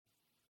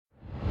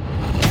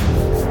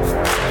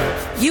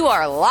You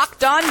are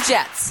Locked On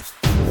Jets,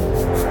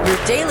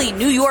 your daily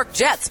New York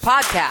Jets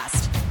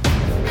podcast.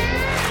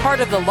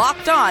 Part of the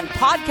Locked On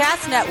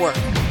Podcast Network,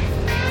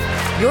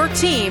 your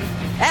team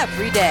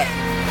every day.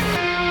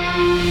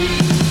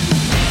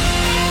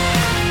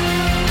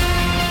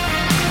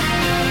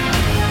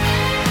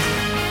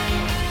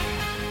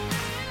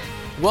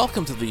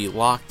 Welcome to the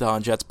Locked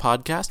On Jets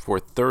podcast for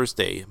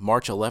Thursday,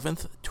 March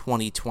 11th,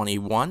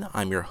 2021.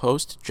 I'm your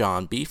host,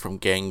 John B. from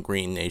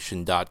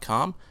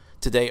GangreneNation.com.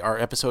 Today, our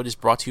episode is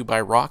brought to you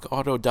by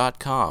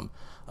RockAuto.com.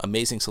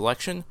 Amazing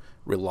selection,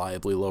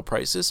 reliably low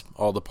prices,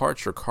 all the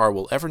parts your car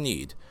will ever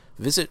need.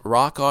 Visit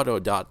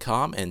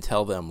RockAuto.com and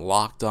tell them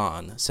Locked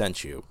On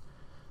sent you.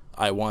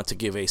 I want to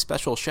give a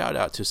special shout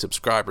out to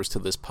subscribers to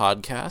this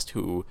podcast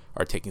who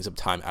are taking some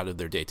time out of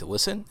their day to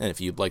listen. And if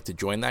you'd like to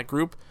join that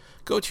group,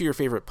 go to your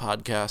favorite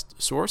podcast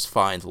source,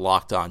 find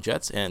Locked On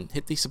Jets, and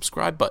hit the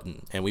subscribe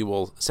button. And we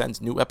will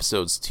send new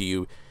episodes to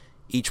you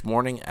each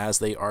morning as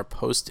they are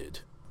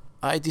posted.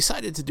 I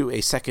decided to do a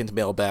second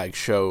mailbag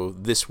show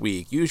this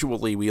week.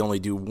 Usually we only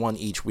do one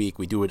each week.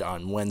 We do it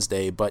on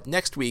Wednesday, but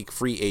next week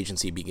free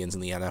agency begins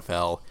in the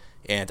NFL,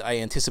 and I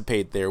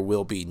anticipate there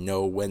will be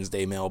no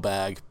Wednesday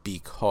mailbag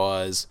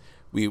because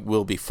we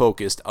will be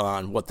focused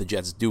on what the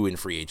Jets do in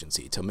free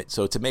agency.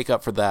 So to make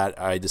up for that,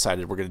 I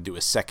decided we're going to do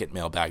a second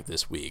mailbag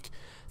this week.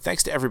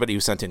 Thanks to everybody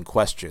who sent in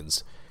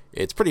questions.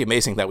 It's pretty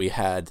amazing that we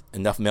had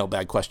enough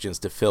mailbag questions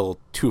to fill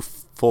 2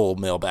 full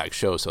mailbag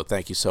shows, so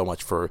thank you so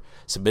much for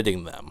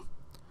submitting them.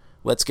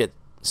 Let's get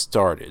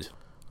started.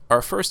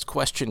 Our first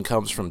question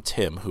comes from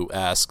Tim, who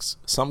asks,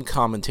 some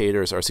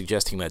commentators are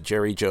suggesting that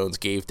Jerry Jones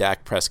gave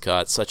Dak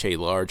Prescott such a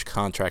large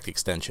contract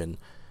extension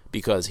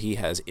because he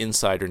has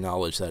insider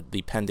knowledge that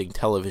the pending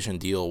television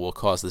deal will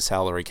cause the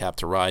salary cap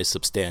to rise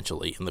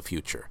substantially in the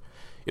future.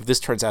 If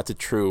this turns out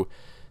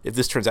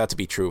to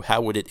be true,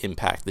 how would it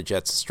impact the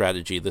Jets'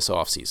 strategy this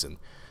offseason?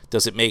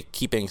 Does it make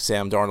keeping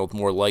Sam Darnold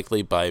more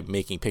likely by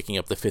making picking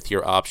up the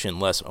fifth-year option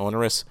less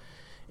onerous?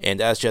 And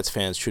as Jets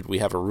fans, should we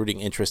have a rooting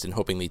interest in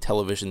hoping the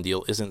television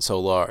deal isn't so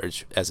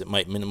large, as it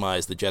might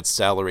minimize the Jets'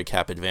 salary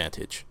cap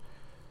advantage?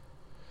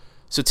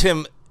 So,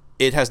 Tim,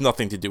 it has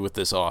nothing to do with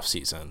this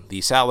offseason.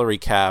 The salary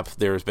cap,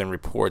 there has been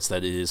reports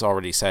that it is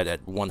already set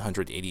at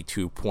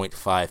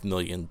 $182.5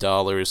 million.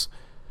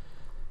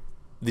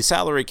 The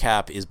salary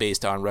cap is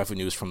based on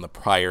revenues from the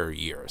prior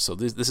year. So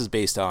this is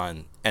based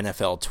on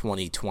NFL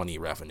 2020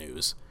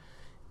 revenues.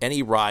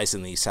 Any rise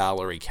in the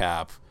salary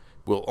cap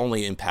will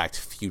only impact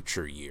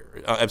future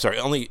years.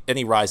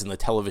 Any rise in the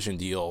television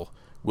deal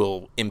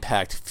will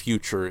impact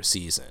future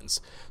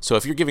seasons. So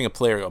if you're giving a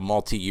player a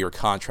multi-year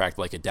contract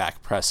like a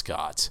Dak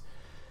Prescott,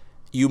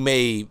 you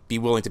may be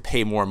willing to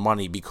pay more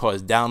money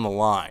because down the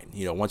line,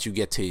 once you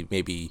get to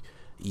maybe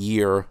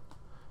year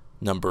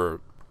number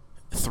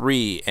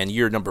 3 and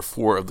year number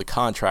 4 of the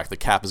contract, the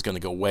cap is going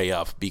to go way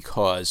up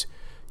because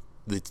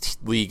the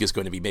league is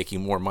going to be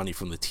making more money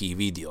from the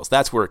TV deals.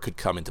 That's where it could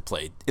come into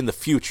play. In the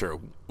future,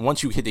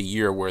 once you hit a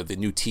year where the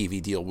new TV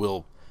deal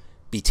will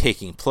be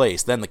taking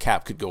place, then the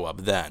cap could go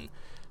up then.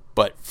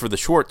 But for the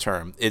short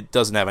term, it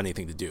doesn't have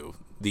anything to do.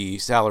 The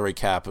salary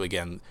cap,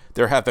 again,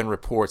 there have been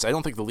reports. I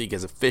don't think the league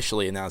has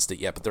officially announced it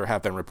yet, but there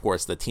have been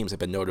reports that teams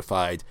have been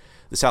notified.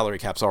 The salary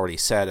cap's already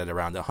set at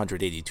around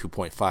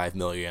 $182.5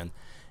 million.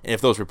 And if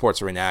those reports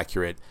are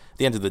inaccurate, at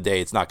the end of the day,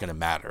 it's not going to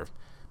matter.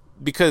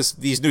 Because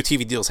these new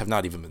TV deals have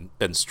not even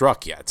been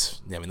struck yet.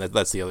 I mean,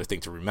 that's the other thing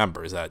to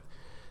remember, is that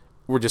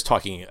we're just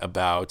talking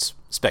about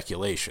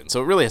speculation.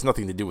 So it really has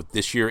nothing to do with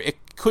this year. It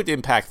could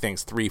impact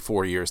things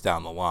 3-4 years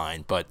down the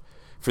line, but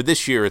for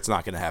this year, it's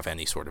not going to have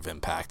any sort of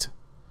impact.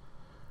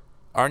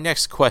 Our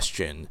next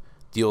question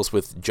deals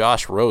with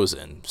Josh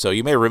Rosen. So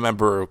you may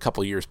remember a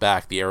couple years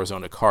back, the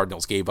Arizona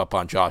Cardinals gave up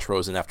on Josh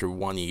Rosen after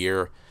 1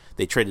 year.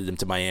 They traded him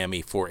to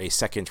Miami for a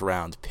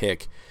second-round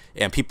pick,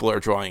 and people are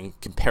drawing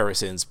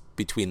comparisons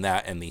between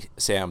that and the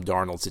Sam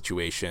Darnold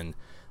situation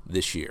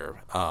this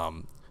year.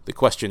 The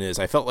question is,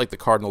 I felt like the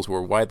Cardinals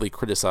were widely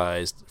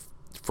criticized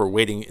for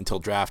waiting until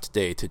draft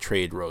day to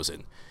trade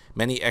Rosen.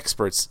 Many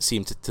experts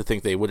seem to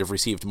think they would have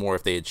received more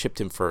if they had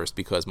shipped him first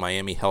because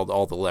Miami held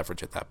all the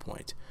leverage at that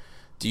point.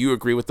 Do you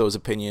agree with those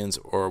opinions,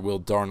 or will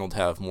Darnold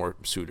have more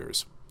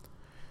suitors?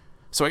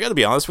 So I got to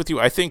be honest with you,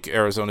 I think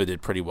Arizona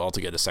did pretty well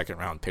to get a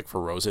second-round pick for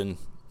Rosen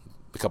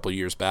a couple of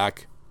years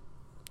back.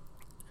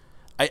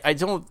 I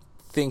don't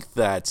think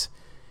that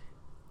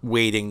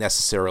waiting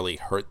necessarily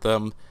hurt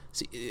them.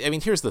 See, I mean,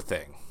 here's the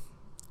thing.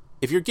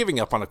 If you're giving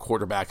up on a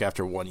quarterback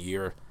after 1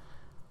 year,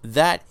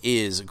 that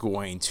is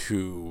going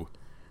to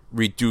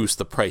reduce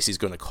the price he's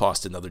going to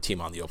cost another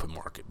team on the open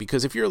market.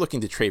 Because if you're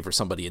looking to trade for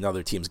somebody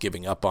another team's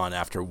giving up on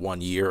after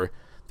 1 year,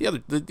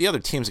 the other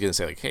team's going to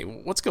say, like, hey,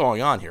 what's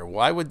going on here?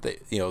 Why would they,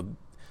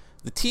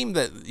 the team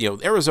that,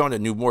 Arizona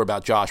knew more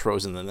about Josh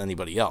Rosen than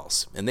anybody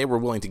else, and they were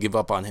willing to give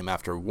up on him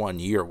after 1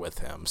 year with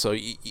him. So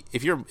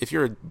if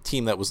you're a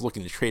team that was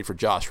looking to trade for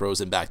Josh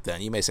Rosen back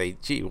then, you may say,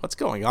 gee, what's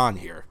going on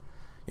here?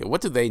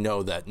 What do they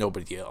know that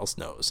nobody else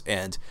knows?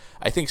 And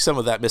I think some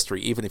of that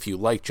mystery, even if you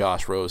like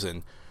Josh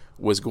Rosen,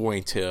 was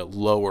going to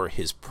lower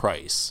his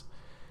price.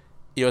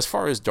 as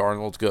far as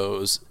Darnold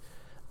goes,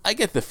 I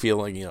get the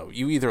feeling,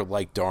 you either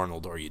like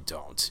Darnold or you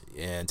don't.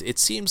 And it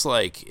seems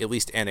like, at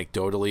least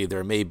anecdotally,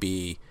 there may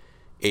be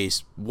a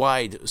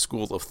wide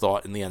school of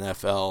thought in the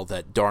NFL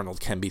that Darnold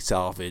can be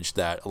salvaged,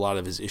 that a lot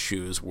of his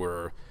issues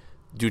were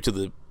due to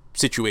the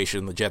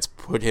situation the Jets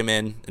put him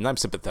in. And I'm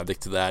sympathetic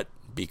to that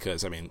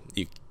because,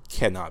 you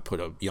cannot put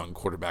a young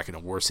quarterback in a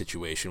worse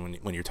situation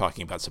when you're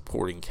talking about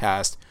supporting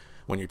cast,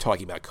 when you're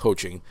talking about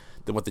coaching,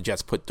 than what the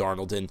Jets put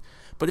Darnold in.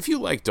 But if you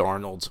like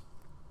Darnold,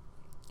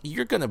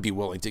 you're going to be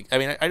willing to.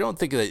 I don't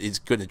think that it's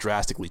going to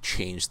drastically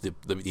change the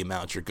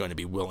amount you're going to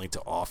be willing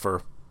to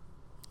offer.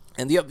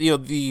 And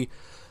the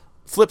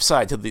flip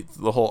side to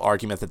the whole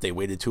argument that they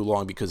waited too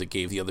long because it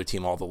gave the other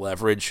team all the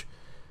leverage.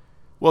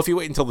 Well, if you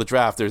wait until the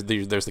draft, there's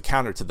the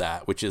counter to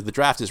that, which is the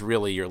draft is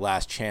really your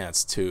last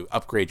chance to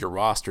upgrade your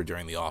roster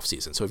during the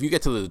offseason. So if you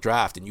get to the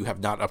draft and you have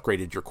not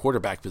upgraded your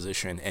quarterback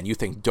position and you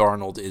think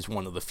Darnold is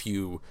one of the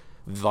few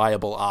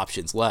viable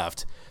options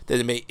left, then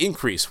it may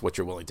increase what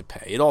you're willing to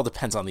pay. It all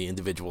depends on the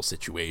individual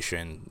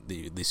situation,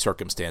 the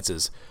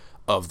circumstances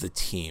of the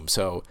team.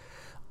 So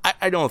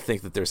I don't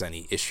think that there's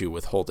any issue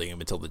with holding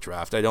him until the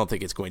draft. I don't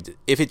think it's going to,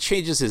 if it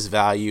changes his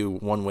value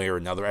one way or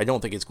another, I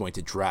don't think it's going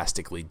to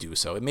drastically do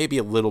so. It may be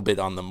a little bit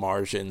on the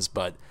margins,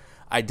 but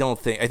I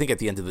think at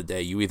the end of the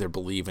day, you either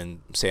believe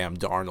in Sam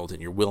Darnold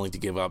and you're willing to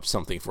give up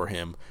something for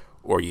him,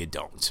 or you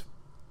don't.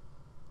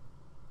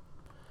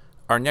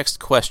 Our next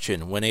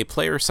question: when a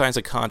player signs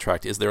a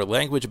contract, is there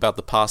language about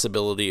the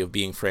possibility of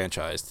being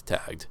franchise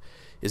tagged?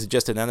 Is it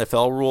just an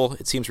NFL rule?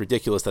 It seems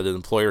ridiculous that an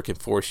employer can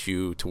force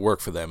you to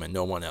work for them and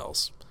no one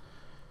else.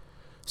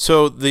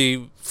 So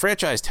the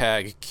franchise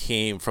tag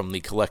came from the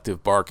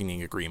collective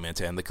bargaining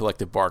agreement, and the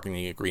collective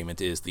bargaining agreement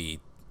is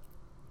it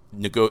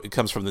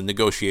comes from the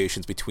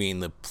negotiations between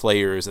the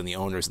players and the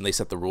owners, and they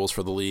set the rules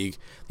for the league.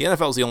 The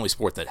NFL is the only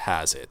sport that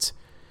has it.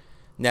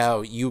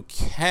 Now, you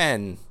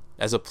can,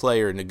 as a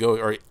player,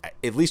 or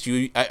at least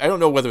I don't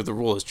know whether the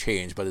rule has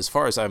changed, but as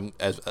far as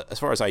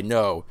I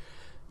know,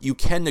 you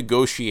can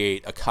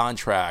negotiate a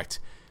contract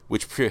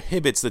which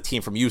prohibits the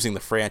team from using the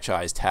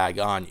franchise tag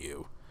on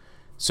you.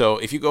 So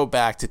if you go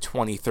back to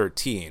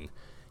 2013,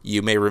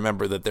 you may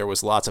remember that there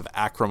was lots of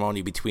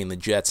acrimony between the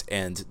Jets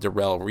and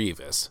Darrelle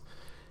Revis.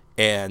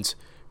 And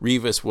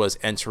Revis was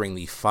entering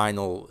the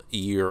final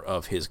year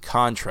of his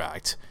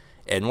contract.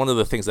 And one of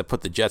the things that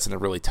put the Jets in a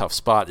really tough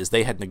spot is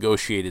they had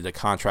negotiated a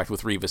contract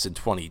with Revis in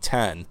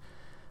 2010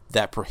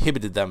 that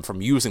prohibited them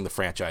from using the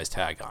franchise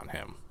tag on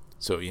him.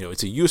 So,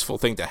 it's a useful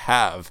thing to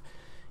have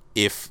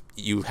if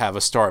you have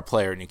a star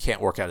player and you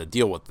can't work out a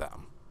deal with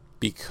them,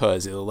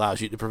 because it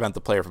allows you to prevent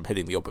the player from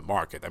hitting the open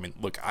market.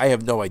 Look, I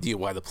have no idea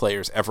why the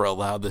players ever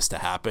allowed this to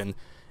happen.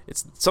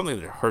 It's something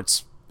that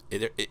hurts.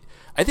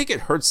 I think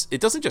it hurts.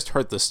 It doesn't just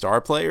hurt the star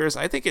players.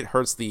 I think it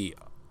hurts the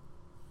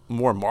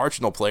more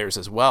marginal players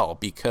as well,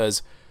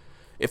 because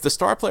if the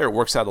star player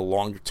works out a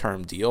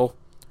long-term deal,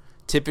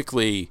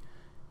 typically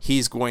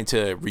he's going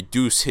to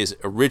reduce his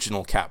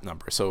original cap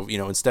number. So,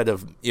 instead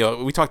of,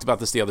 we talked about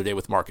this the other day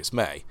with Marcus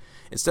May.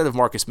 Instead of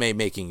Marcus May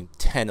making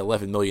 $10,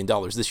 $11 million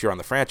this year on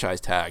the franchise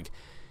tag,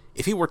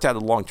 if he worked out a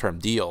long-term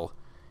deal,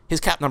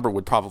 his cap number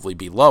would probably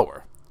be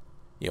lower,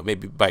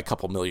 maybe by a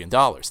couple $1 million.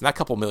 And that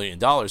couple $1 million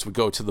would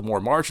go to the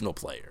more marginal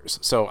players.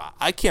 So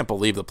I can't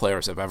believe the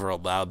players have ever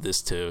allowed this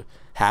to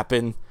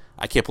happen.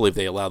 I can't believe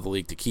they allowed the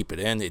league to keep it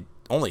in. It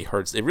really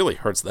hurts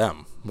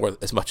them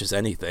as much as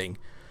anything.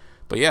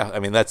 But yeah,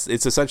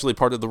 it's essentially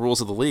part of the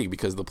rules of the league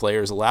because the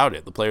players allowed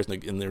it. The players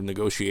in their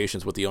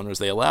negotiations with the owners,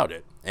 they allowed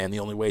it. And the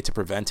only way to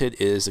prevent it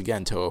is,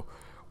 again, to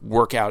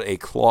work out a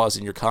clause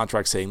in your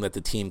contract saying that the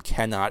team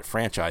cannot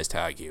franchise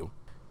tag you.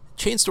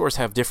 Chain stores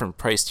have different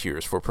price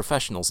tiers for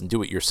professionals and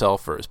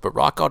do-it-yourselfers, but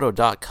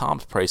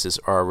RockAuto.com's prices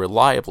are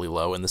reliably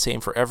low and the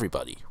same for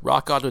everybody.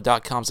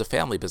 RockAuto.com is a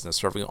family business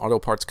serving auto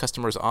parts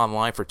customers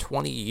online for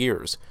 20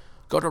 years.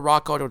 Go to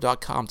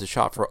RockAuto.com to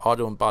shop for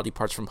auto and body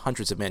parts from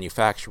hundreds of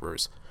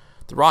manufacturers.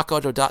 The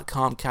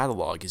RockAuto.com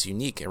catalog is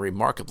unique and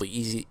remarkably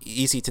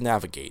easy to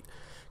navigate.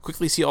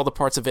 Quickly see all the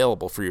parts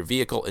available for your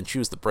vehicle and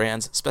choose the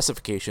brands,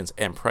 specifications,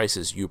 and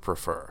prices you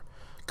prefer.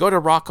 Go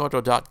to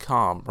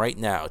RockAuto.com right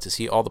now to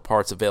see all the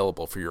parts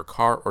available for your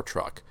car or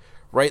truck.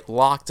 Write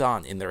Locked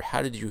On in their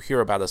How Did You Hear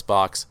About Us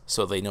box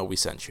so they know we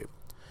sent you.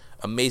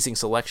 Amazing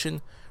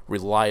selection,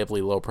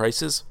 reliably low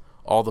prices,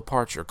 all the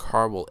parts your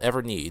car will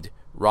ever need.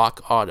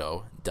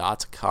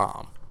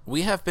 RockAuto.com.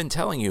 We have been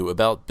telling you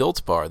about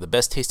Built Bar, the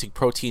best tasting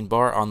protein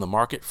bar on the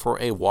market for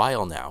a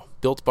while now.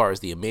 Built Bar is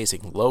the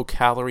amazing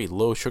low-calorie,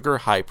 low-sugar,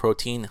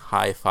 high-protein,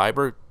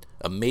 high-fiber,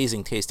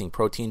 amazing tasting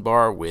protein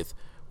bar with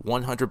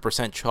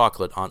 100%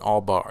 chocolate on all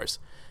bars.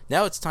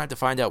 Now it's time to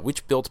find out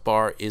which Built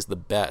Bar is the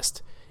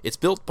best. It's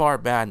Built Bar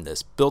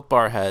Madness. Built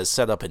Bar has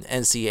set up an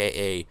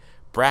NCAA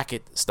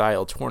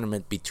bracket-style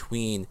tournament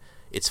between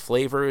its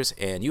flavors,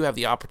 and you have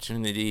the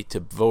opportunity to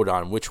vote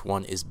on which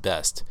one is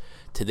best.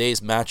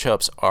 Today's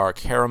matchups are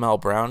Caramel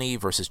Brownie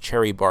versus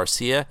Cherry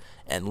Barcia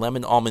and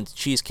Lemon Almond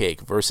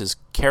Cheesecake versus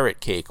Carrot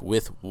Cake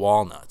with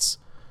Walnuts.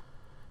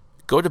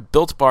 Go to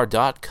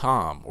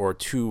BuiltBar.com or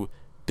to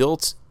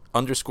Built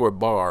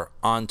 _bar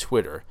on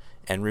Twitter.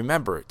 And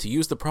remember to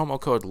use the promo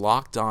code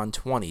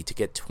LOCKEDON20 to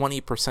get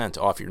 20%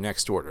 off your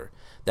next order.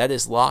 That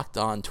is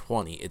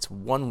LOCKEDON20. It's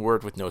one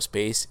word with no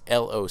space,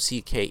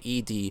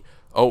 LOCKEDON,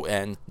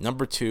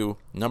 2,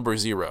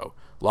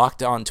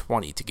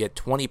 LOCKEDON20 to get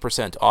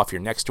 20% off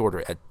your next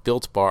order at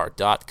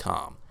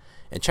BuiltBar.com.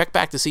 And check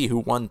back to see who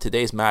won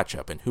today's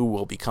matchup and who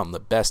will become the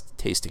best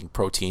tasting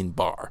protein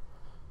bar.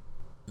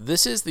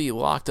 This is the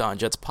Locked On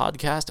Jets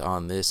podcast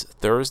on this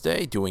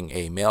Thursday, doing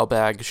a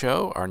mailbag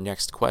show. Our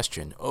next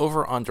question,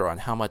 over/under on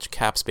how much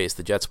cap space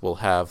the Jets will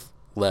have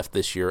left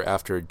this year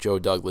after Joe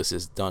Douglas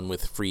is done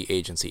with free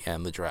agency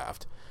and the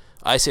draft.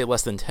 I say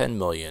less than $10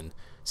 million,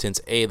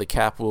 since A, the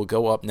cap will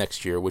go up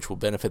next year, which will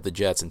benefit the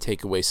Jets and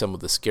take away some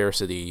of the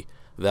scarcity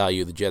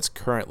value the Jets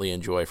currently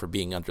enjoy for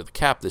being under the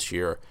cap this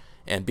year,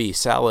 and B,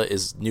 Saleh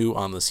is new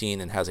on the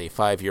scene and has a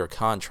 5-year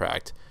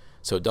contract,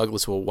 so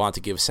Douglas will want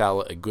to give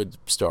Saleh a good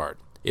start.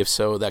 If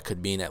so, that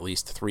could mean at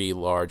least 3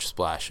 large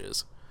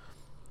splashes.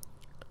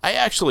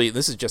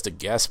 This is just a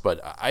guess, but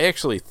I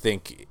actually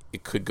think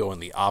it could go in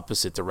the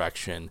opposite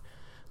direction.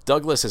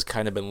 Douglas has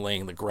kind of been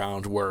laying the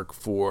groundwork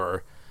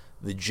for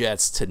the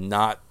Jets to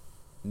not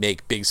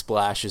make big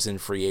splashes in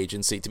free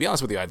agency. To be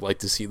honest with you, I'd like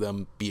to see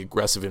them be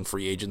aggressive in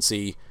free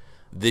agency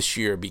this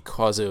year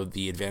because of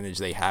the advantage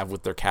they have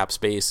with their cap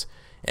space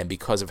and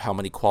because of how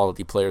many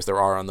quality players there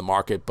are on the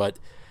market. But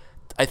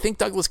I think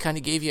Douglas kind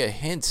of gave you a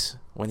hint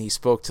when he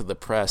spoke to the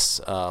press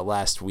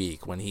last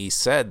week, when he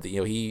said that,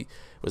 he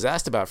was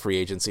asked about free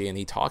agency and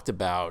he talked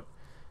about,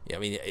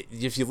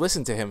 if you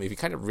listen to him, if you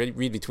kind of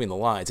read between the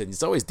lines, and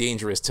it's always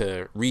dangerous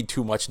to read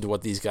too much into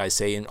what these guys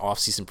say in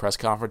off-season press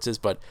conferences,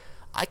 but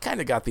I kind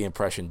of got the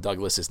impression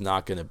Douglas is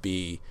not going to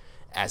be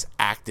as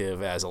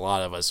active as a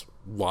lot of us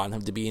want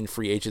him to be in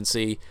free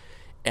agency.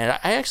 And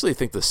I actually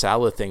think the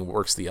Saleh thing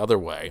works the other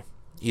way.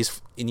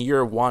 He's in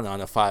year 1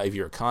 on a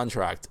 5-year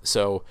contract,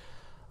 so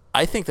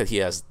I think that he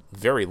has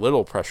very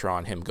little pressure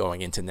on him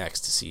going into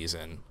next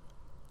season.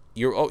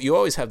 You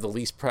always have the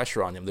least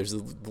pressure on him. There's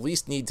the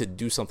least need to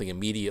do something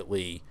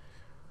immediately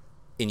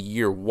in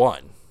year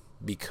 1,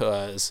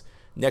 because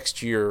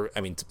next year,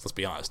 let's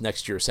be honest,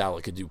 next year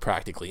Saleh could do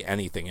practically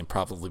anything and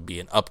probably be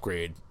an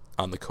upgrade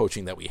on the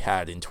coaching that we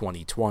had in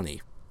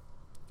 2020.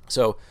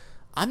 So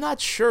I'm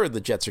not sure the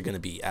Jets are going to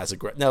be as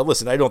aggressive. Now,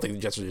 listen, I don't think the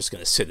Jets are just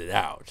going to sit it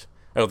out.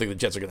 I don't think the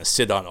Jets are going to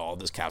sit on all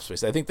this cap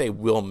space. I think they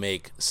will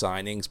make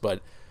signings,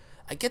 but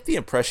I get the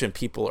impression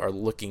people are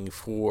looking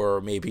for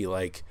maybe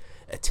like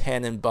a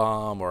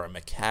Tannenbaum or a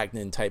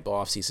McCagnon type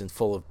offseason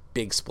full of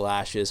big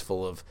splashes,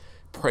 full of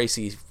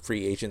pricey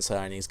free agent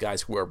signings,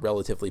 guys who are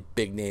relatively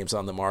big names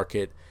on the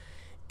market.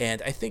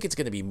 And I think it's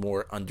going to be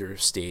more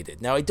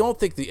understated. Now, I don't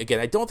think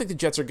the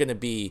Jets are going to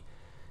be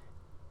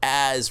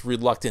as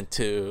reluctant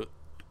to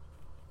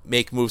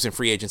make moves in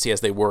free agency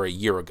as they were a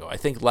year ago. I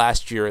think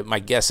last year, my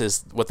guess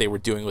is what they were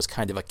doing was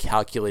kind of a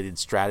calculated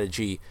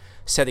strategy,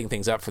 setting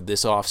things up for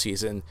this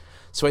offseason.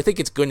 So I think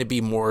it's going to be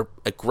more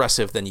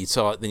aggressive than you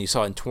saw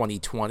in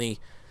 2020.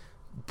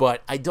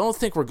 But I don't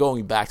think we're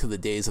going back to the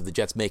days of the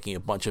Jets making a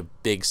bunch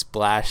of big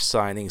splash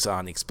signings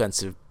on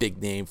expensive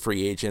big-name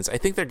free agents. I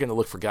think they're going to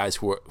look for guys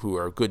who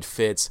are good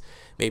fits,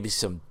 maybe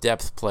some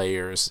depth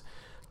players,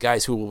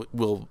 guys who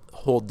will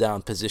hold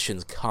down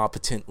positions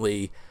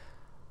competently.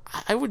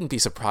 I wouldn't be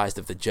surprised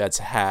if the Jets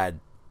carried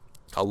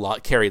a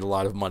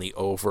lot of money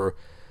over.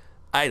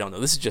 I don't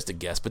know. This is just a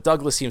guess, but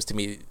Douglas seems to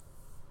me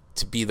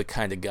to be the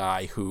kind of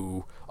guy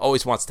who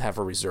always wants to have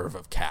a reserve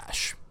of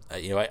cash.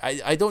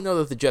 I don't know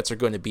that the Jets are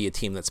going to be a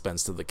team that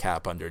spends to the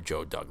cap under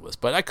Joe Douglas,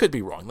 but I could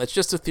be wrong. That's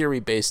just a theory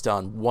based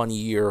on 1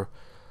 year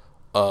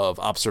of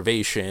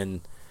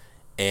observation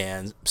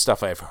and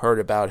stuff I've heard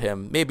about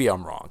him. Maybe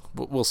I'm wrong,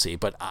 but we'll see.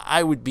 But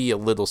I would be a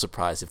little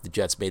surprised if the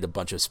Jets made a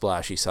bunch of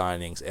splashy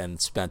signings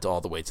and spent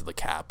all the way to the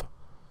cap.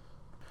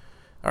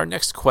 Our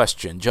next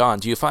question, John,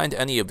 do you find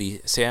any of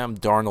the Sam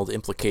Darnold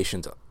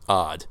implications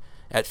odd?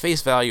 At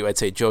face value, I'd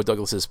say Joe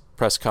Douglas's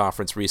press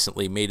conference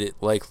recently made it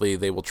likely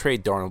they will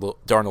trade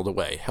Darnold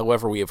away.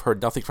 However, we have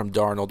heard nothing from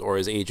Darnold or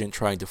his agent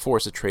trying to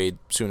force a trade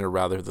sooner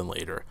rather than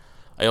later.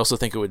 I also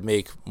think it would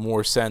make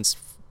more sense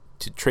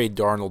to trade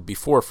Darnold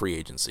before free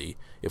agency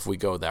if we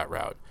go that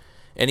route.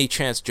 Any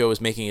chance Joe is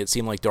making it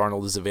seem like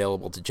Darnold is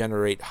available to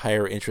generate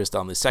higher interest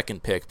on the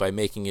second pick by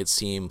making it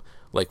seem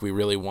like we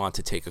really want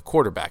to take a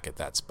quarterback at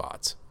that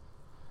spot?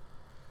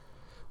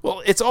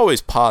 Well, it's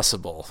always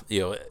possible.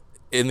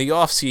 In the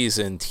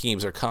offseason,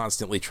 teams are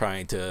constantly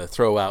trying to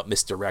throw out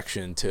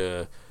misdirection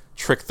to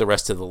trick the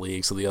rest of the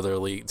league so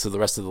the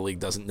rest of the league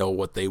doesn't know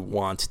what they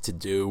want to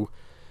do.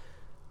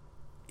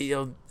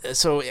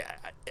 So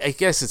I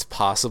guess it's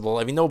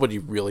possible. Nobody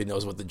really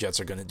knows what the Jets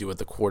are going to do at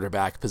the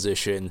quarterback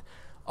position.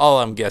 All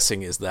I'm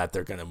guessing is that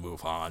they're going to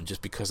move on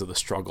just because of the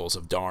struggles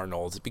of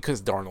Darnold,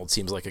 because Darnold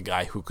seems like a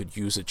guy who could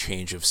use a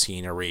change of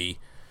scenery,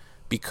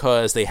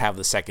 because they have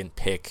the second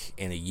pick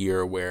in a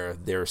year where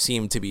there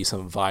seem to be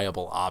some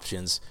viable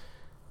options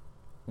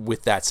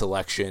with that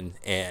selection.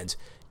 And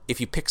if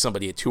you pick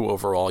somebody at 2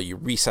 overall, you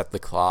reset the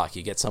clock,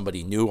 you get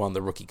somebody new on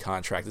the rookie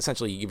contract.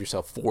 Essentially, you give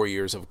yourself 4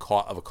 years of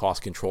a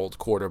cost-controlled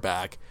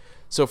quarterback.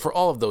 So for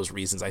all of those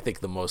reasons, I think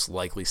the most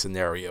likely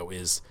scenario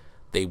is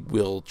they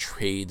will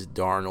trade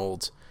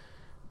Darnold.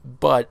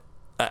 But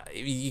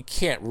you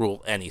can't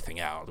rule anything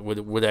out.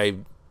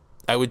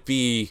 I would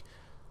be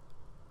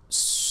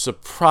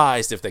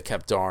surprised if they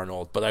kept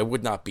Darnold, but I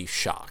would not be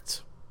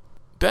shocked.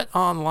 Bet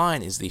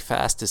Online is the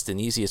fastest and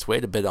easiest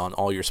way to bet on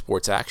all your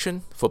sports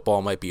action.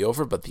 Football might be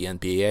over, but the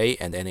NBA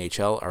and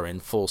NHL are in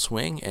full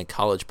swing, and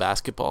college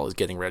basketball is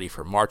getting ready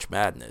for March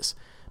Madness.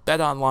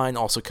 Bet Online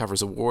also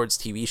covers awards,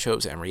 TV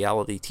shows, and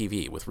reality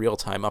TV with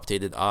real-time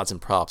updated odds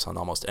and props on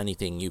almost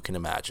anything you can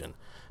imagine.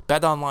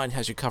 Bet Online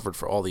has you covered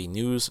for all the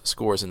news,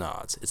 scores, and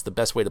odds. It's the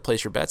best way to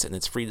place your bets, and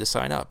it's free to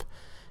sign up.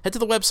 Head to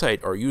the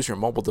website or use your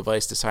mobile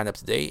device to sign up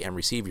today and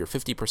receive your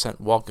 50%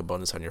 welcome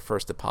bonus on your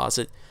first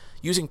deposit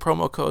using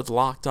promo code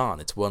LOCKEDON.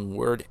 It's one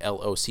word,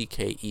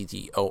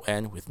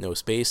 LOCKEDON with no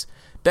space.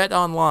 Bet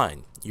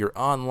Online, your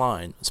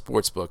online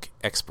sportsbook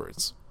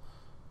experts.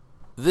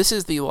 This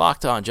is the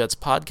Locked On Jets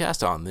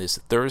podcast on this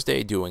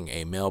Thursday, doing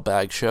a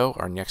mailbag show.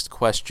 Our next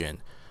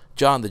question.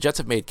 John, the Jets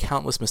have made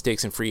countless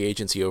mistakes in free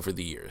agency over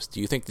the years. Do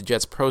you think the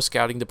Jets' pro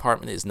scouting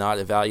department is not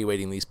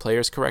evaluating these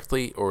players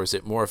correctly, or is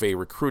it more of a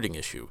recruiting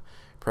issue?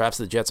 Perhaps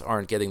the Jets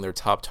aren't getting their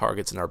top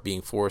targets and are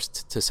being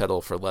forced to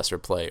settle for lesser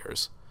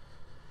players.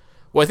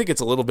 Well, I think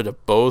it's a little bit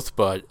of both,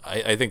 but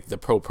I think the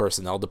pro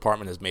personnel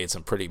department has made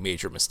some pretty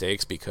major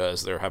mistakes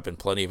because there have been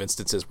plenty of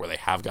instances where they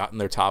have gotten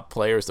their top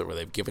players, where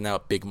they've given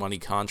out big money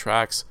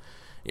contracts.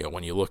 You know,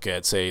 when you look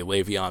at, say,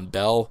 Le'Veon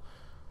Bell,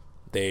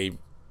 they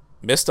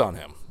missed on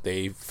him.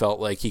 They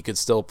felt like he could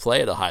still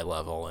play at a high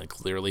level, and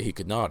clearly he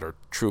could not. Or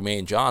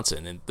Trumaine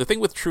Johnson. And the thing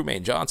with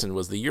Trumaine Johnson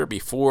was the year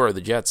before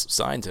the Jets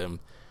signed him,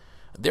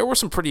 there were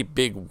some pretty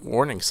big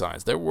warning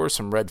signs. There were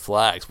some red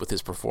flags with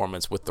his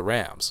performance with the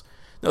Rams.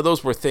 Now,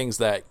 those were things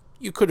that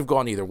you could have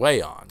gone either way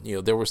on. You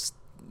know,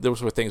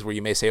 those were things where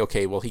you may say,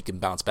 okay, well, he can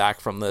bounce back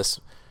from this.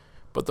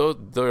 But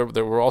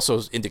there were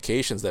also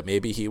indications that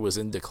maybe he was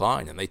in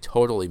decline, and they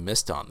totally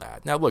missed on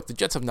that. Now, look, the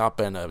Jets have not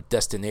been a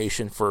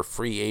destination for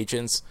free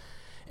agents,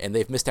 and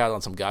they've missed out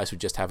on some guys who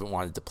just haven't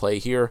wanted to play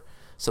here.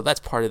 So that's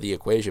part of the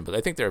equation. But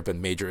I think there have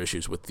been major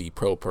issues with the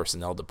pro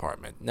personnel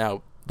department.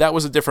 Now, that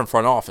was a different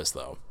front office,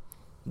 though.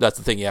 That's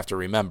the thing you have to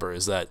remember,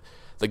 is that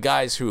the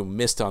guys who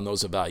missed on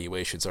those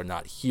evaluations are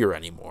not here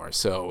anymore.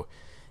 So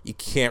you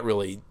can't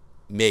really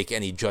make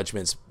any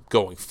judgments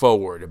going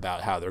forward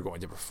about how they're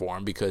going to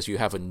perform because you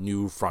have a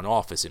new front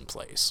office in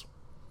place.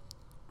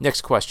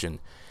 Next question.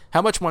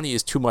 How much money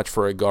is too much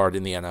for a guard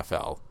in the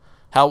NFL?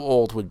 How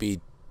old would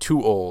be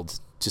too old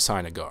to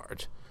sign a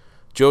guard?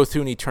 Joe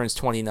Thuney turns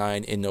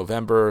 29 in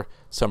November.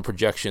 Some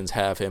projections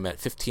have him at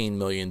 $15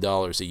 million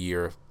a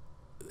year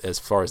as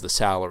far as the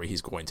salary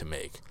he's going to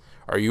make.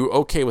 Are you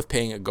okay with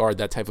paying a guard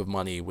that type of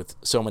money with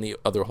so many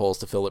other holes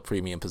to fill at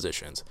premium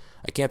positions?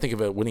 I can't think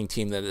of a winning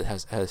team that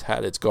has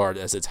had its guard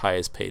as its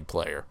highest paid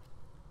player.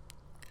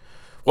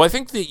 Well, I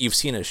think that you've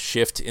seen a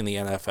shift in the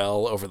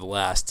NFL over the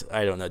last,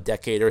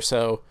 decade or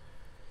so.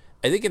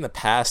 I think in the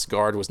past,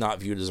 guard was not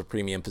viewed as a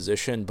premium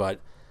position, but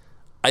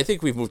I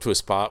think we've moved to a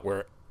spot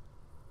where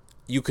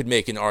you could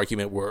make an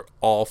argument where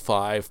all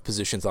 5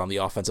 positions on the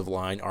offensive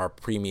line are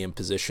premium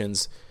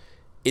positions.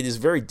 It is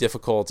very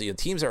difficult.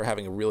 Teams are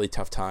having a really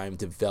tough time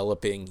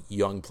developing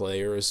young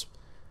players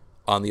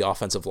on the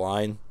offensive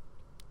line.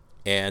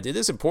 And it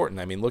is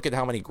important. I mean, look at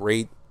how many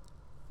great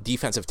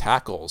defensive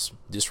tackles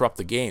disrupt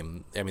the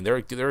game. I mean,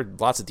 there are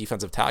lots of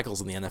defensive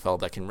tackles in the NFL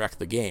that can wreck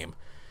the game.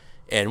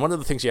 And one of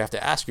the things you have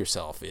to ask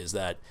yourself is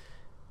that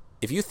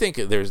if you think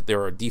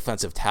there are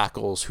defensive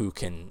tackles who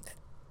can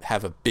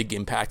have a big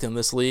impact in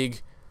this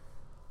league,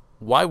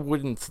 why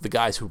wouldn't the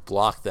guys who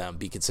block them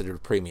be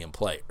considered premium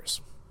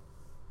players?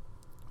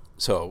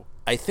 So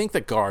I think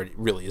that guard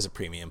really is a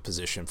premium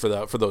position for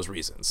those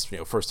reasons.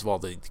 First of all,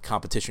 the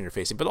competition you're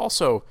facing, but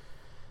also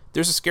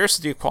there's a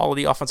scarcity of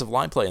quality offensive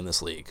line play in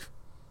this league.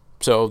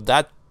 So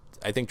that,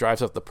 I think,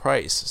 drives up the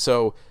price.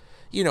 So,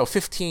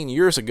 15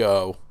 years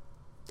ago,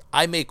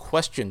 I may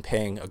question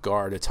paying a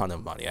guard a ton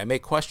of money. I may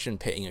question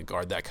paying a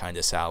guard that kind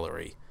of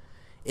salary.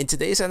 In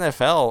today's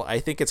NFL, I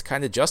think it's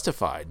kind of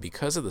justified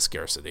because of the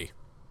scarcity.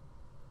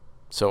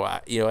 So,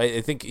 I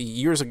think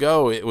years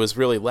ago, it was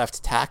really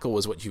left tackle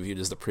was what you viewed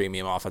as the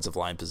premium offensive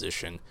line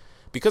position.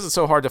 Because it's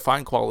so hard to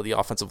find quality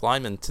offensive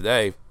linemen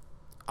today,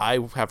 I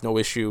have no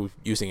issue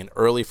using an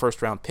early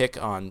first-round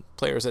pick on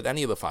players at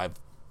any of the 5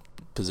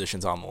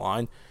 positions on the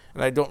line.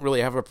 And I don't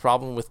really have a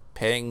problem with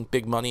paying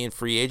big money in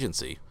free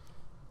agency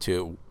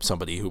to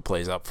somebody who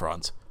plays up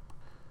front.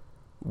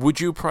 Would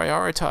you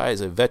prioritize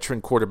a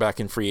veteran quarterback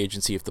in free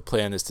agency if the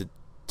plan is to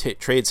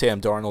trade Sam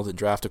Darnold and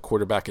draft a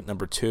quarterback at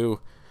number 2?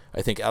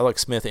 I think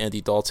Alex Smith,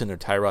 Andy Dalton, or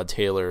Tyrod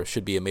Taylor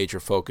should be a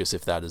major focus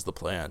if that is the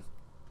plan.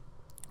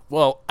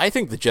 Well, I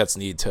think the Jets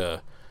need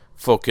to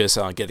focus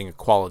on getting a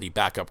quality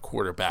backup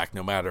quarterback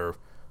no matter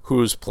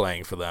who's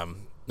playing for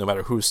them, no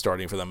matter who's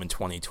starting for them in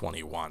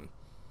 2021.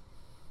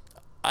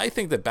 I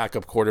think that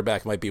backup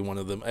quarterback might be one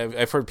of them.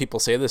 I've heard people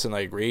say this, and I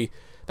agree.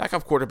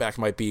 Backup quarterback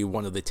might be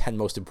one of the 10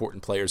 most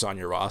important players on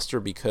your roster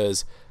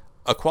because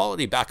a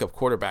quality backup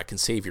quarterback can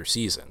save your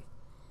season.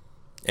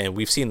 And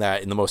we've seen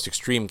that in the most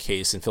extreme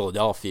case in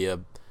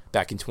Philadelphia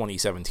back in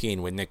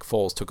 2017 when Nick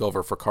Foles took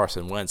over for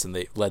Carson Wentz and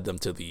they led them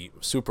to the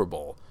Super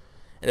Bowl.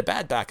 And a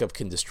bad backup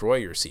can destroy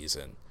your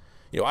season.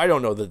 I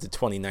don't know that the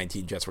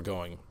 2019 Jets were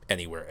going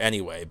anywhere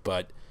anyway,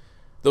 but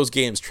those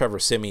games Trevor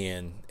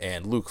Siemian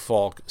and Luke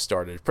Falk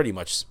started pretty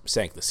much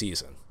sank the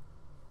season.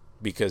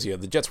 Because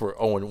the Jets were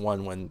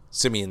 0-1 when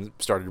Siemian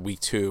started week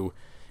 2,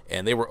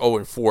 and they were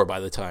 0-4 by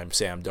the time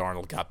Sam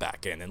Darnold got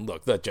back in. And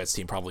look, that Jets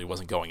team probably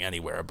wasn't going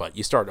anywhere, but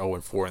you start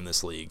 0-4 in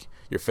this league,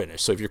 you're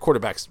finished. So if your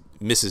quarterback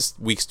misses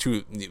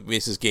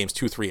games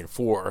 2, 3, and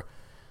 4,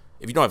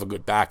 if you don't have a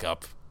good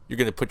backup, you're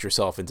going to put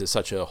yourself into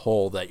such a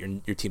hole that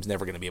your team's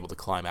never going to be able to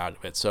climb out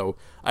of it. So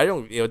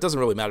it doesn't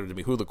really matter to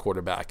me who the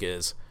quarterback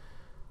is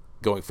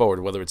going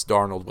forward, whether it's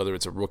Darnold, whether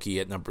it's a rookie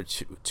at number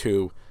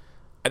two.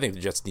 I think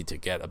the Jets need to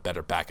get a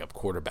better backup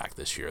quarterback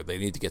this year. They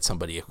need to get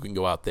somebody who can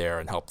go out there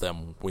and help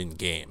them win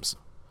games.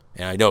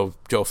 And I know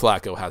Joe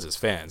Flacco has his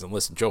fans. And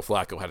listen, Joe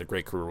Flacco had a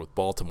great career with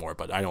Baltimore,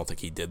 but I don't think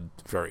he did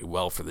very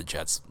well for the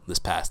Jets this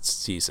past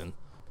season.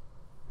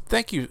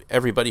 Thank you,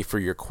 everybody, for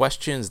your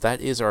questions.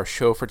 That is our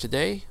show for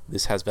today.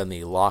 This has been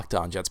the Locked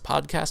On Jets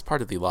podcast,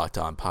 part of the Locked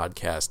On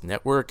Podcast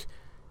Network.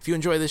 If you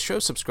enjoy this show,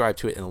 subscribe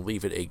to it and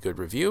leave it a good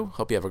review.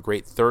 Hope you have a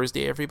great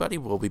Thursday, everybody.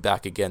 We'll be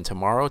back again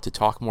tomorrow to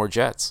talk more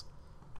Jets.